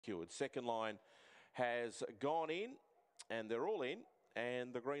secured. Second line has gone in, and they're all in,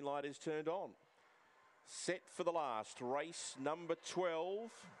 and the green light is turned on. Set for the last, race number 12.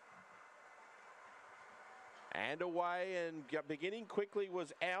 And away, and beginning quickly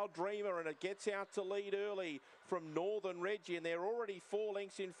was Our Dreamer, and it gets out to lead early from Northern Reggie, and they're already 4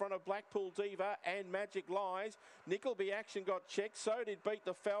 lengths in front of Blackpool Diva and Magic Lies. Nickleby Action got checked, so did Beat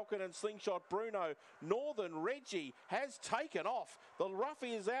the Falcon and Slingshot Bruno. Northern Reggie has taken off. The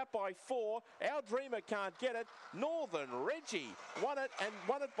roughie is out by 4. Our Dreamer can't get it. Northern Reggie won it, and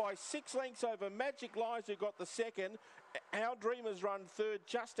won it by 6 lengths over Magic Lies, who got the second. Our Dreamer's run third,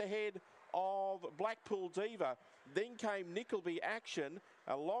 just ahead of Blackpool Diva. Then came Nickleby Action,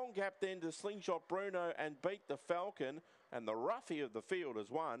 a long gap then to Slingshot Bruno and Beat the Falcon, and the roughie of the field has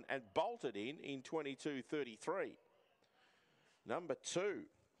won and bolted in 22.33. Number 2,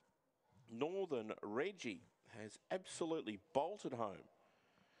 Northern Reggie, has absolutely bolted home.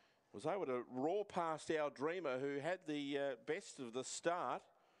 Was able to roar past Our Dreamer, who had the best of the start.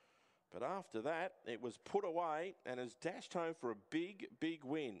 But after that, it was put away and has dashed home for a big, big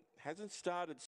win. Hasn't started